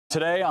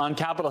Today on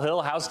Capitol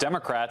Hill, House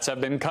Democrats have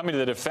been coming to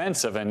the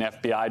defense of an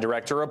FBI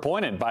director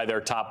appointed by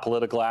their top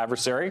political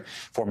adversary,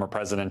 former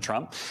President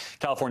Trump.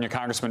 California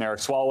Congressman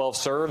Eric Swalwell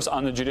serves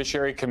on the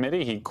Judiciary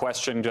Committee. He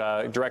questioned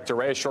Director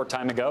Wray a short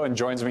time ago and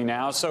joins me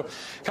now. So,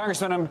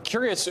 Congressman, I'm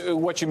curious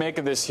what you make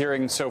of this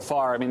hearing so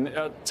far. I mean,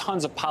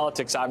 tons of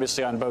politics,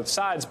 obviously, on both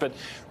sides, but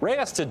Wray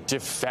has to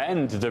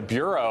defend the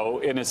Bureau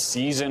in a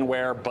season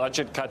where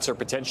budget cuts are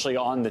potentially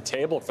on the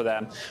table for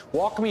them.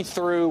 Walk me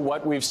through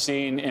what we've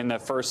seen in the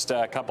first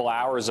couple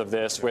hours of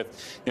this,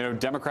 with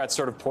Democrats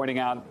sort of pointing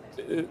out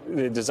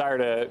the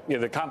desire to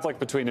the conflict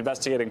between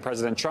investigating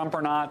President Trump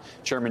or not,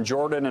 Chairman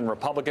Jordan and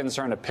Republicans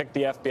trying to pick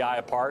the FBI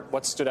apart.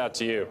 What stood out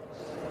to you?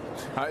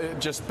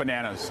 Just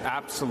bananas,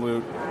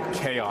 absolute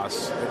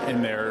chaos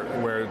in there,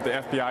 where the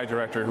FBI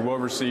director, who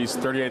oversees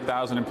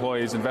 38,000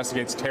 employees,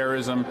 investigates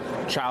terrorism,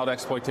 child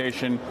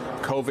exploitation,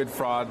 COVID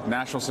fraud,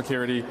 national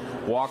security,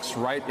 walks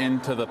right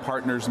into the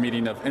partners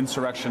meeting of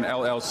Insurrection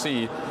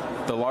LLC,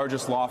 the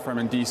largest law firm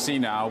in D.C.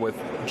 now, with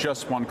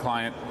just one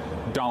client,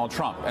 Donald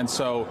Trump. And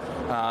so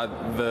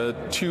the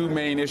two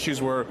main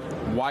issues were,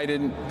 why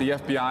didn't the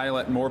FBI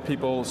let more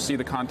people see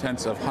the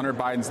contents of Hunter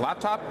Biden's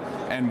laptop,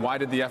 and why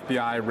did the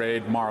FBI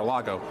raid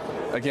Mar-a-Lago?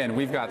 Again,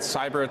 we've got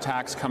cyber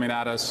attacks coming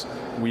at us.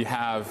 We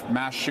have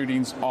mass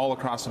shootings all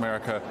across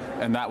America,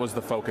 and that was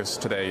the focus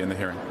today in the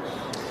hearing.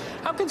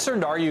 How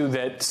concerned are you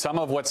that some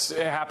of what's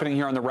happening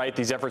here on the right,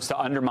 these efforts to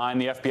undermine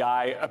the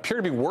FBI, appear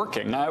to be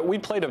working? We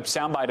played a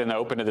soundbite in the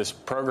open of this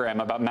program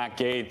about Matt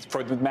Gaetz,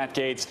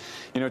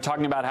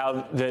 talking about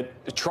how the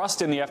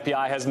trust in the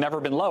FBI has never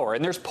been lower.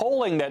 And there's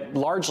polling that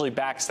largely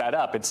backs that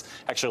up. It's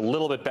actually a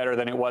little bit better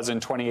than it was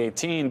in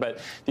 2018. But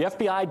the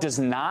FBI does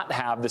not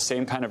have the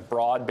same kind of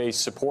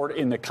broad-based support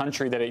in the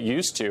country that it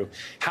used to.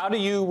 How do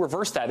you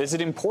reverse that? Is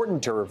it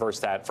important to reverse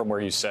that from where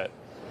you sit?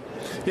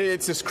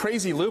 It's this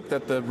crazy loop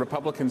that the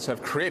Republicans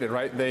have created,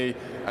 right? They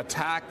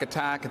attack the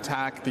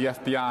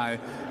FBI,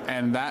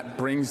 and that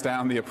brings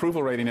down the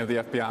approval rating of the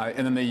FBI,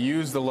 and then they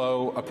use the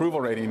low approval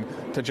rating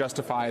to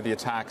justify the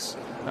attacks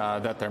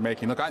that they're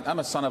making. Look, I'm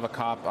a son of a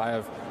cop. I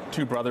have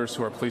two brothers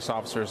who are police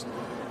officers.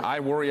 I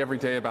worry every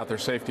day about their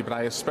safety, but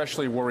I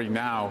especially worry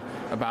now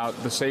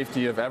about the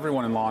safety of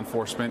everyone in law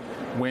enforcement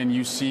when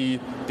you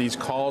see these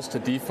calls to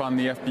defund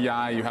the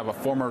FBI. You have a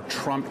former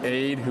Trump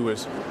aide who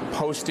is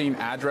posting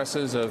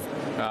addresses of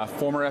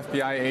former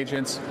FBI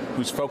agents,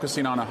 who's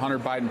focusing on a Hunter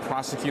Biden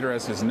prosecutor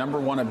as his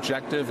 #1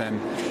 objective, and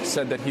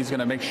said that he's going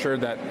to make sure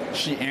that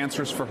she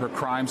answers for her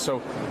crime.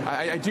 So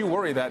I do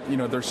worry that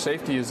their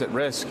safety is at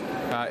risk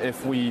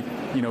if we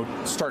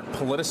start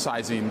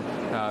politicizing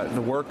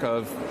the work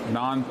of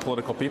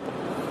non-political people.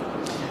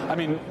 I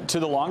mean, to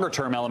the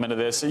longer-term element of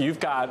this, you've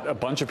got a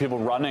bunch of people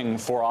running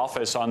for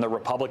office on the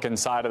Republican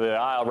side of the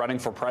aisle, running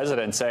for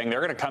president, saying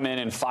they're going to come in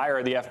and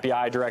fire the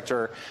FBI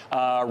director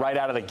right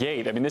out of the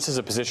gate. I mean, this is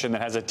a position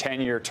that has a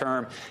 10-year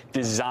term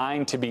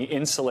designed to be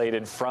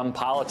insulated from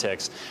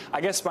politics. I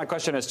guess my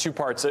question has two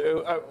parts.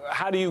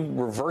 How do you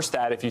reverse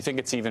that, if you think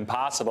it's even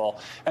possible?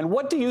 And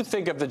what do you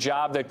think of the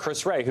job that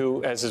Chris Wray,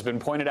 who, as has been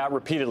pointed out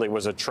repeatedly,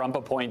 was a Trump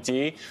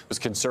appointee, was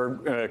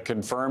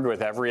confirmed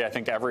with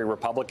every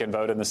Republican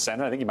vote in the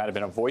Senate? I think he might have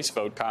been a voice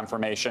vote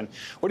confirmation.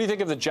 What do you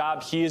think of the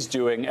job he is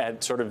doing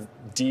at sort of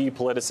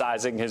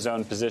depoliticizing his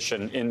own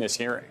position in this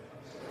hearing?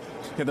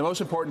 Yeah, the most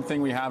important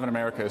thing we have in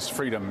America is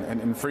freedom,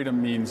 and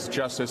freedom means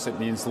justice, it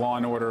means law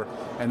and order,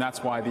 and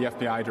that's why the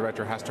FBI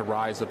director has to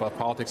rise above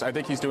politics. I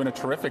think he's doing a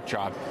terrific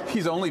job.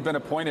 He's only been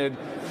appointed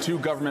to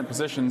government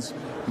positions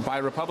by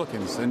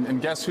Republicans,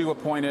 and guess who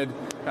appointed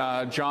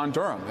John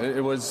Durham?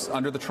 It was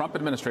under the Trump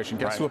administration.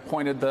 Guess who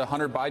appointed the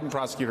Hunter Biden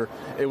prosecutor?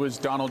 It was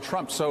Donald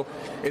Trump. So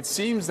it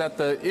seems that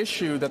the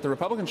issue that the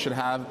Republicans should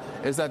have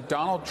is that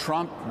Donald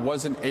Trump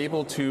wasn't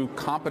able to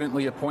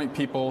competently appoint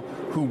people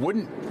who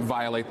wouldn't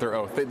violate their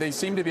oath. They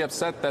seem to be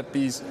upset that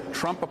these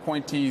Trump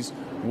appointees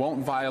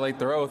won't violate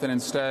their oath and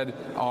instead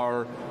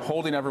are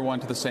holding everyone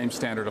to the same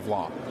standard of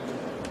law.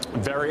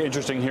 Very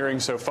interesting hearing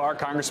so far.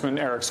 Congressman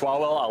Eric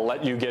Swalwell, I'll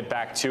let you get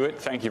back to it.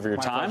 Thank you for your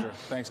time. My pleasure.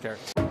 Thanks, Garrett.